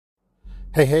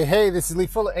Hey, this is Lee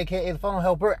Fuller, aka the Funnel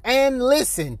Helper. And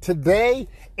listen, today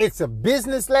it's a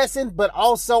business lesson, but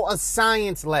also a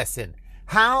science lesson.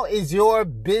 How is your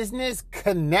business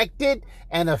connected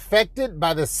and affected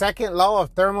by the second law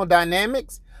of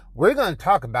thermodynamics? We're going to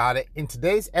talk about it in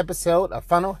today's episode of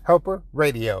Funnel Helper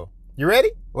Radio. You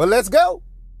ready? Well, let's go.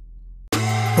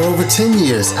 For over 10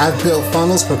 years, I've built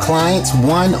funnels for clients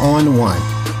one-on-one.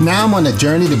 Now I'm on a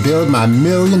journey to build my $1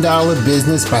 million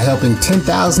business by helping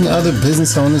 10,000 other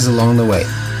business owners along the way.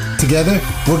 Together,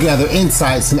 we'll gather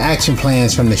insights and action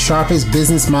plans from the sharpest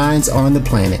business minds on the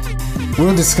planet.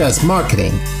 We'll discuss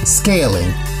marketing, scaling,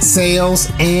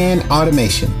 sales, and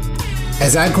automation.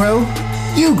 As I grow,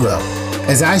 you grow.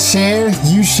 As I share,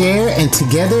 you share, and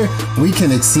together we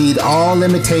can exceed all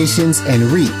limitations and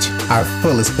reach our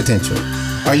fullest potential.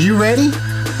 Are you ready?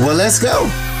 Well, let's go.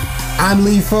 I'm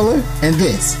Lee Fuller, and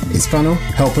this is Funnel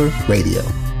Helper Radio.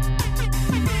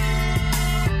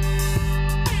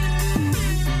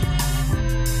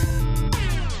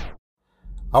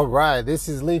 All right, this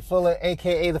is Lee Fuller,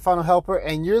 aka the Funnel Helper,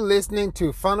 and you're listening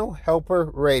to Funnel Helper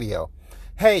Radio.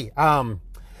 Hey,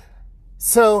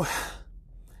 so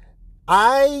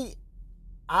I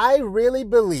really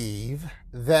believe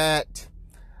that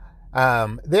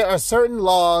there are certain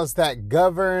laws that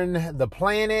govern the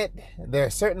planet. There are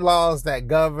certain laws that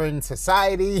govern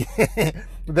society.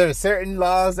 There are certain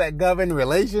laws that govern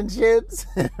relationships,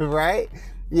 right?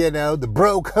 You know, the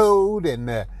bro code and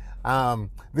the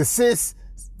cis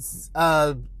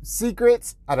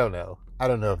secrets. I don't know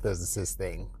if there's a cis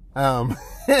thing.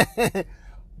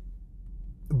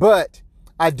 But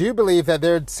I do believe that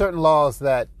there are certain laws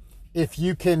that if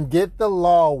you can get the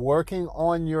law working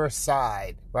on your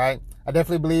side, right? I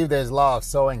definitely believe there's a law of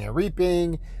sowing and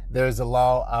reaping. There's a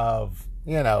law of,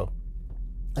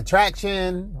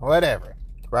 attraction, whatever,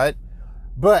 right?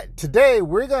 But today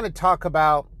we're going to talk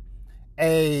about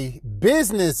a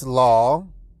business law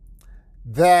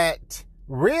that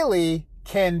really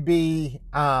can be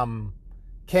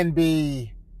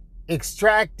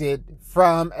extracted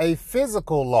from a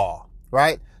physical law,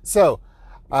 right? So,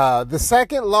 the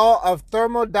second law of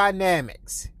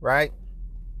thermodynamics, right?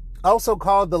 Also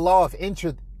called the law of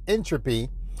entropy,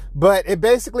 but it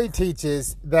basically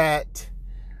teaches that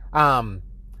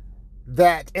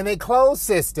that in a closed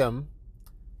system,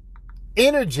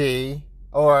 energy,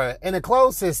 or in a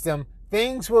closed system,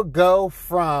 things will go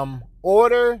from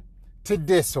order to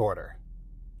disorder,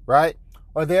 right?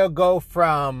 Or they'll go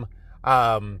from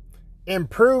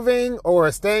improving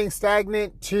or staying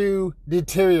stagnant to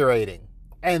deteriorating.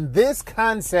 And this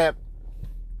concept,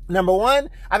 number one,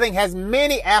 I think has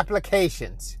many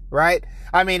applications, right?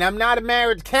 I mean, I'm not a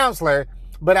marriage counselor,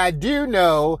 but I do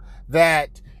know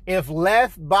that if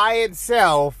left by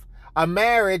itself, a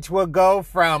marriage will go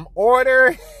from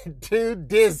order to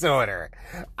disorder.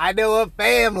 I know a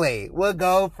family will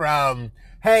go from,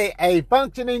 a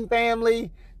functioning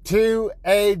family to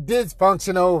a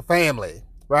dysfunctional family,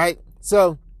 right?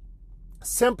 So,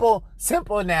 simple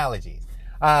analogies.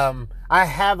 I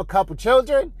have a couple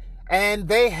children, and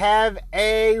they have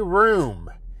a room.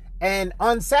 And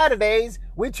on Saturdays,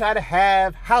 we try to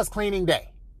have house cleaning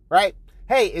day, right?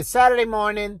 Hey, it's Saturday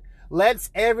morning. Let's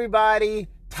everybody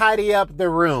tidy up the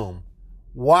room.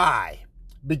 Why?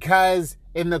 Because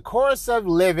in the course of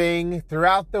living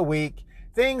throughout the week,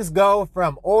 things go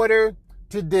from order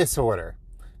to disorder.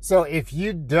 So if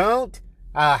you don't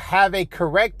have a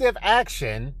corrective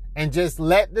action and just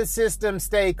let the system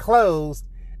stay closed,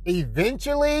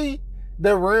 eventually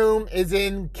the room is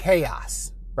in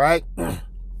chaos, right?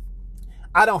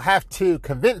 I don't have to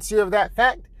convince you of that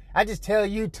fact. I just tell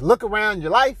you to look around your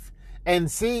life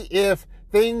and see if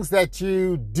things that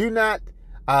you do not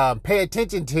pay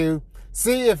attention to,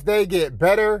 see if they get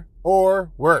better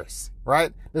or worse,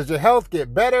 right? Does your health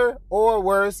get better or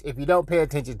worse if you don't pay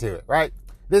attention to it, right?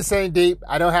 This ain't deep.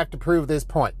 I don't have to prove this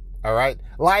point, all right?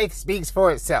 Life speaks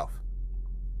for itself.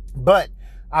 But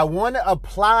I want to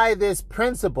apply this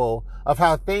principle of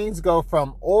how things go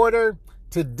from order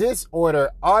to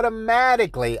disorder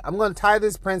automatically. I'm going to tie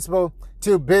this principle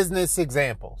to business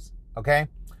examples, okay?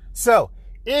 So,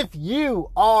 if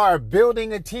you are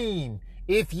building a team,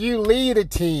 if you lead a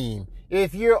team,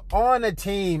 if you're on a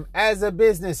team as a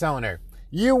business owner,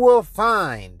 you will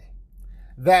find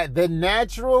that the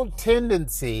natural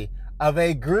tendency of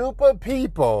a group of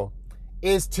people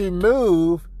is to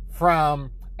move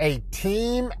from a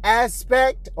team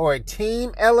aspect or a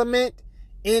team element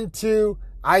into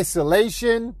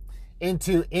isolation,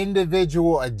 into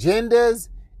individual agendas,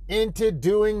 into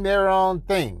doing their own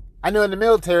thing. I know in the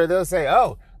military, they'll say,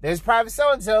 oh, there's Private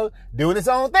so-and-so doing his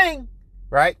own thing,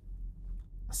 right?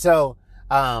 So,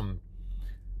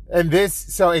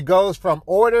 so it goes from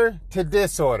order to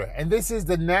disorder. And this is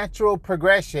the natural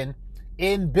progression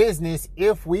in business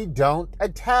if we don't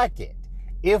attack it,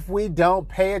 if we don't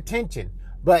pay attention.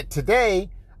 But today,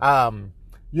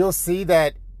 you'll see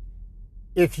that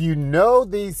if you know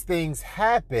these things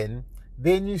happen,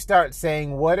 then you start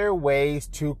saying, what are ways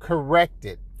to correct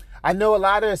it? I know a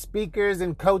lot of speakers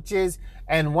and coaches,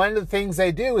 and one of the things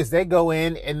they do is they go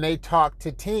in and they talk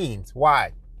to teams.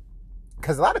 Why?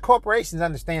 Because a lot of corporations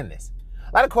understand this.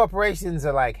 A lot of corporations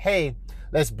are like, hey,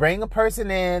 let's bring a person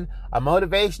in, a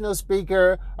motivational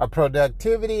speaker, a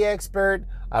productivity expert,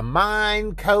 a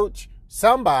mind coach,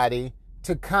 somebody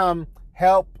to come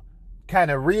help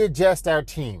kind of readjust our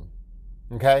team.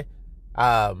 Okay?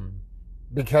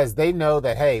 Because they know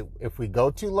that, hey, if we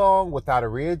go too long without a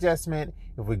readjustment,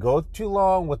 if we go too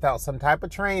long without some type of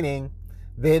training,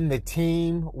 then the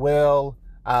team will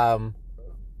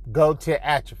go to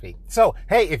atrophy. So,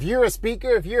 hey, if you're a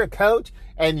speaker, if you're a coach,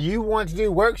 and you want to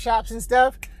do workshops and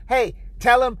stuff, hey,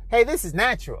 tell them, hey, this is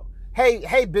natural.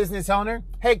 Hey, business owner,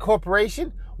 hey,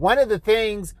 corporation, one of the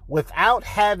things without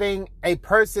having a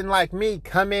person like me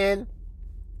come in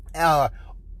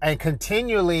and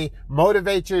continually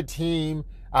motivate your team,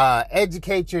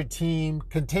 educate your team,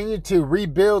 continue to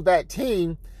rebuild that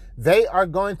team, they are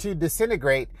going to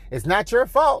disintegrate. It's not your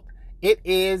fault. It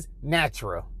is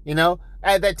natural. You know,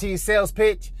 add that to your sales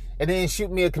pitch and then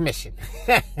shoot me a commission.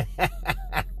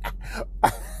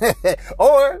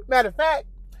 Or, matter of fact,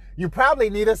 you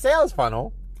probably need a sales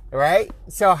funnel, right?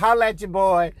 So holla at your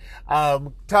boy.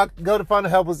 Go to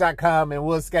funnelhelpers.com and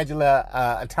we'll schedule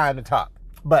a time to talk.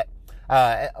 But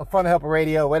Funnel Helper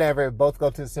Radio, whatever, both go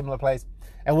to a similar place,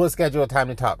 and we'll schedule a time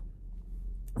to talk.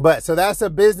 But so that's a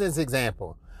business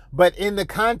example. But in the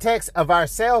context of our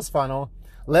sales funnel,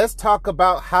 let's talk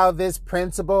about how this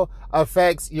principle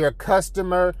affects your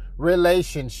customer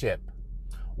relationship.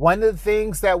 One of the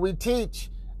things that we teach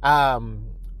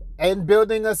in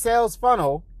building a sales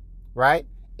funnel, right,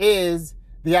 is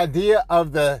the idea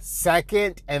of the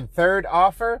second and third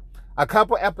offer. A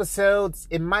couple episodes,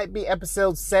 it might be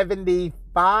episode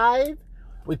 75.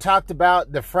 We talked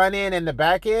about the front end and the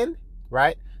back end,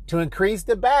 right? To increase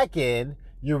the back end,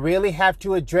 you really have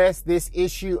to address this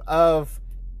issue of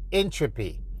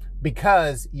entropy,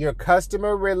 because your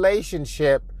customer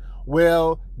relationship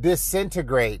will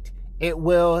disintegrate. It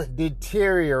will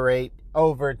deteriorate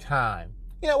over time.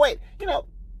 I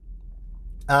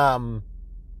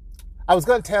was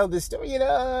going to tell this story,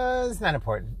 it's not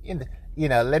important.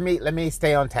 Let me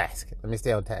stay on task. I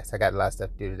got a lot of stuff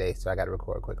to do today, so I got to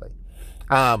record quickly.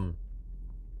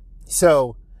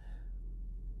 So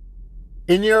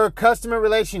in your customer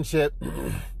relationship,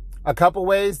 a couple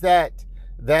ways that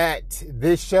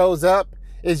this shows up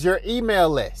is your email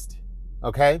list.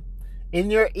 Okay? In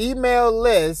your email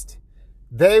list,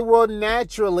 they will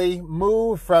naturally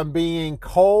move from being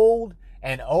cold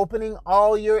and opening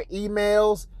all your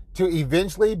emails to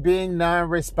eventually being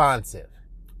non-responsive,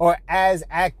 or as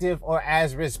active or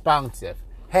as responsive.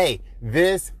 Hey,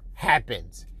 this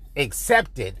happens.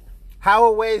 Accept it. How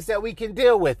are ways that we can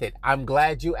deal with it? I'm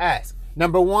glad you asked.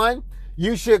 Number one,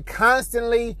 you should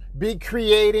constantly be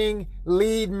creating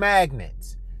lead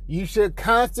magnets. You should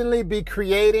constantly be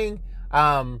creating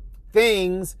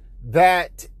things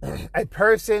that a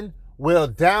person will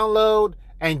download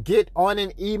and get on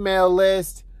an email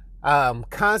list,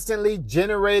 constantly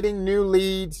generating new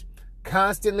leads,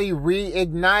 constantly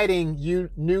reigniting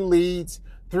new leads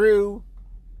through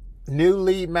new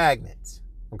lead magnets.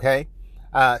 Okay?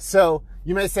 So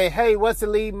you may say, hey, what's a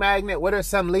lead magnet? What are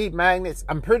some lead magnets?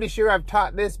 I'm pretty sure I've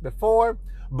taught this before,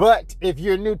 but if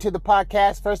you're new to the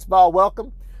podcast, first of all,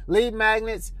 welcome. Lead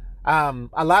magnets, a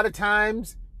lot of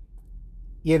times,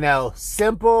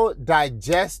 simple,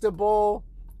 digestible,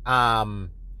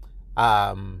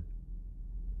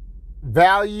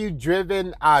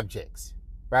 value-driven objects,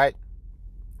 right?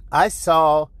 I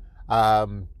saw, a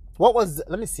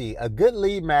good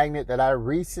lead magnet that I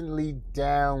recently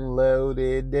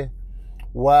downloaded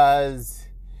was,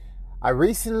 let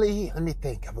me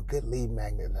think of a good lead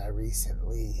magnet that I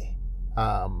recently,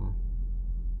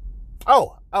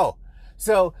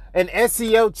 so an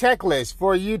SEO checklist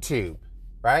for YouTube,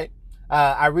 right?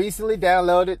 I recently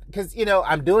downloaded, because,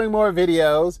 I'm doing more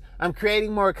videos, I'm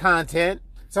creating more content.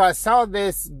 So I saw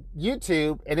this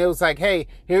YouTube and it was like, hey,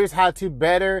 here's how to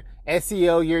better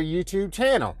SEO your YouTube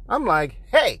channel. I'm like,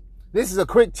 hey, this is a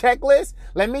quick checklist.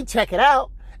 Let me check it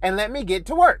out and let me get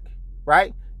to work,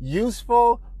 right?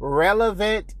 Useful,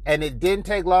 relevant, and it didn't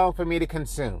take long for me to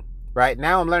consume, right?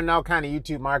 Now I'm learning all kind of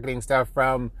YouTube marketing stuff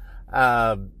from,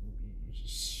 I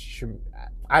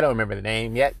don't remember the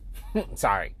name yet.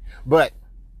 Sorry. But,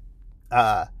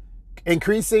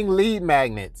 increasing lead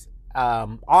magnets,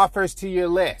 offers to your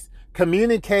list,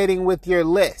 communicating with your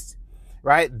list,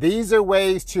 right? These are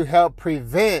ways to help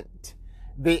prevent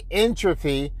the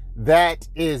entropy that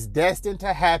is destined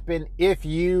to happen if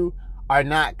you are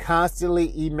not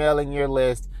constantly emailing your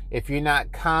list, if you're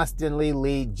not constantly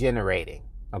lead generating,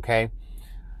 okay?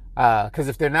 Because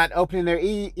if they're not opening their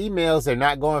emails, they're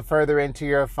not going further into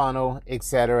your funnel,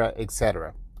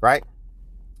 etc., right?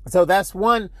 So that's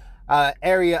one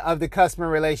area of the customer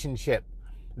relationship.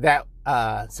 That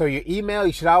so your email,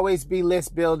 you should always be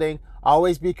list building,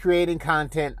 always be creating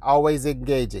content, always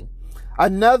engaging.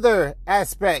 Another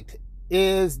aspect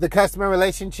is the customer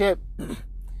relationship.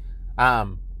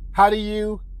 How do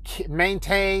you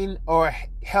maintain or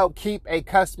help keep a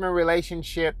customer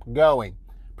relationship going?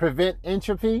 Prevent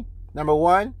entropy. Number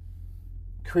one,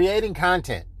 creating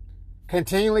content.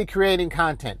 Continually creating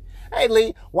content. Hey,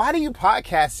 Lee, why do you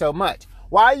podcast so much?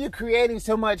 Why are you creating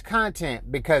so much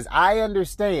content? Because I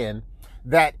understand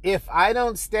that if I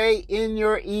don't stay in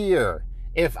your ear,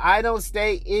 if I don't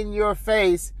stay in your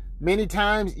face, many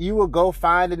times you will go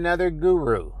find another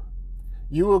guru.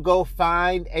 You will go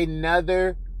find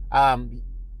another,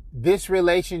 this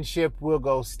relationship will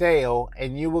go stale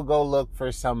and you will go look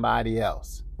for somebody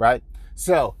else, right?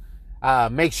 So,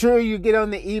 make sure you get on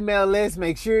the email list.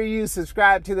 Make sure you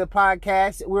subscribe to the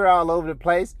podcast. We're all over the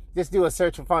place. Just do a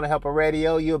search for Funnel Helper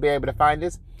Radio. You'll be able to find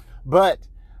us. But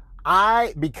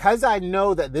because I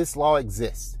know that this law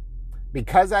exists,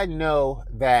 because I know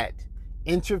that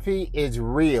entropy is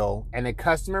real and a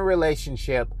customer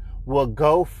relationship will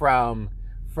go from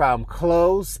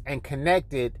close and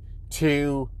connected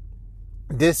to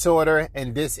disorder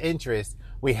and disinterest,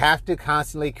 we have to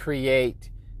constantly create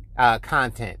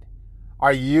content.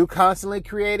 Are you constantly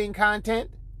creating content?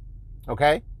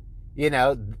 Okay.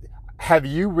 Have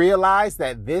you realized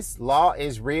that this law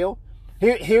is real?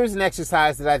 Here's an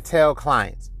exercise that I tell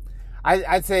clients.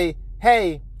 I'd say,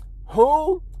 hey,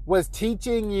 who was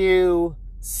teaching you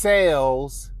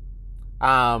sales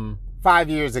 5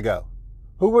 years ago?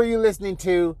 Who were you listening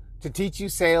to teach you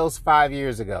sales 5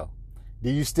 years ago?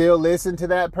 Do you still listen to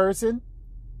that person?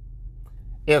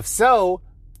 If so,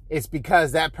 it's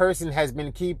because that person has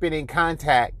been keeping in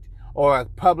contact or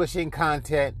publishing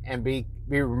content and be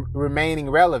remaining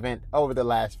relevant over the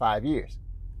last 5 years,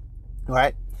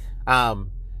 right?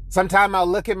 Sometime I'll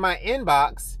look at my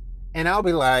inbox and I'll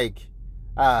be like,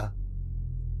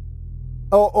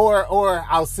 or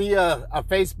I'll see a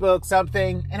Facebook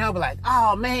something and I'll be like,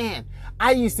 oh man,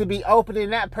 I used to be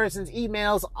opening that person's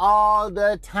emails all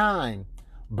the time.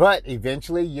 But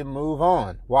eventually you move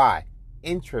on. Why?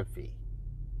 Entropy.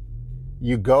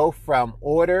 You go from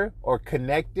order or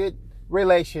connected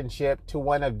relationship to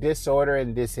one of disorder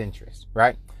and disinterest,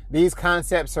 right? These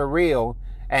concepts are real,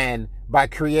 and by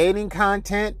creating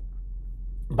content,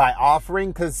 by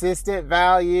offering consistent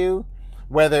value,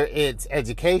 whether it's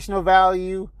educational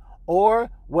value or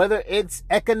whether it's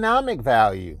economic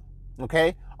value,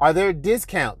 okay? Are there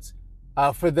discounts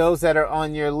for those that are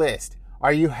on your list?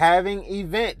 Are you having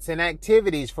events and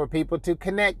activities for people to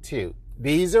connect to?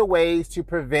 These are ways to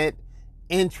prevent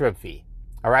entropy.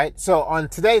 All right. So on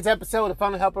today's episode of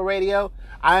Funnel Helper Radio,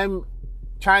 I'm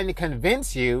trying to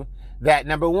convince you that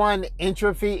number one,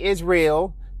 entropy is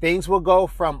real. Things will go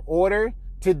from order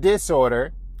to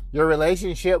disorder. Your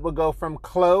relationship will go from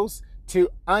close to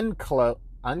unclose,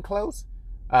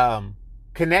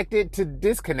 connected to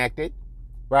disconnected,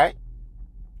 right?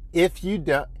 If you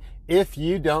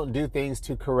don't do things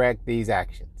to correct these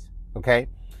actions. Okay.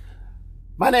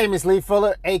 My name is Lee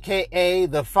Fuller, aka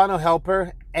the Funnel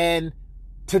Helper, and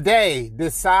today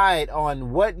decide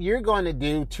on what you're going to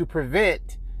do to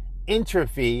prevent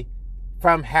entropy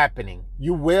from happening.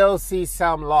 You will see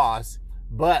some loss,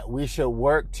 but we should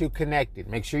work to connect it.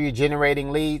 Make sure you're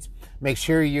generating leads. Make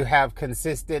sure you have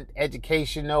consistent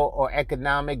educational or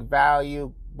economic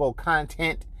valuable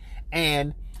content,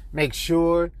 and make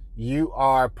sure you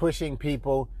are pushing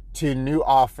people to new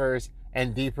offers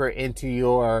and deeper into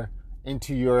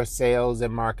your sales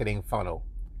and marketing funnel.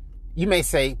 You may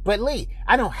say, but Lee,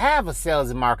 I don't have a sales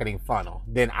and marketing funnel.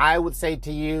 Then I would say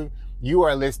to you, you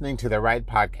are listening to the right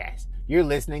podcast. You're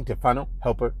listening to Funnel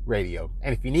Helper Radio.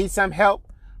 And if you need some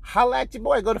help, holla at your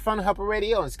boy. Go to Funnel Helper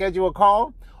Radio and schedule a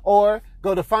call, or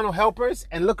go to Funnel Helpers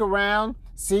and look around,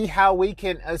 see how we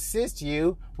can assist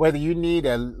you, whether you need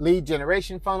a lead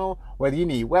generation funnel, whether you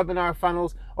need webinar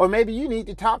funnels, or maybe you need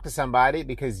to talk to somebody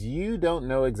because you don't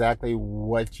know exactly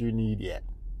what you need yet.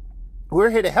 We're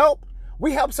here to help.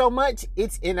 We help so much,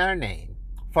 it's in our name.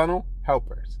 Funnel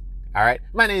Helpers. All right.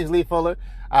 My name is Lee Fuller.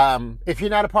 If you're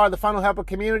not a part of the Funnel Helper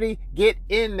community, get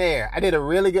in there. I did a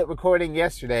really good recording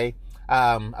yesterday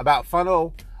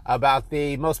about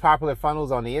the most popular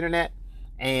funnels on the internet.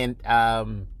 And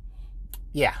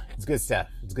yeah, it's good stuff.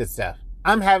 It's good stuff.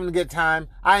 I'm having a good time.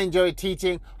 I enjoy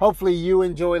teaching. Hopefully you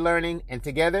enjoy learning. And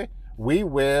together we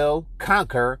will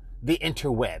conquer the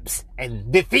interwebs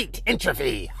and defeat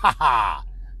entropy. Ha ha.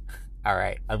 All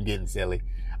right, I'm getting silly.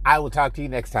 I will talk to you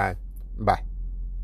next time. Bye.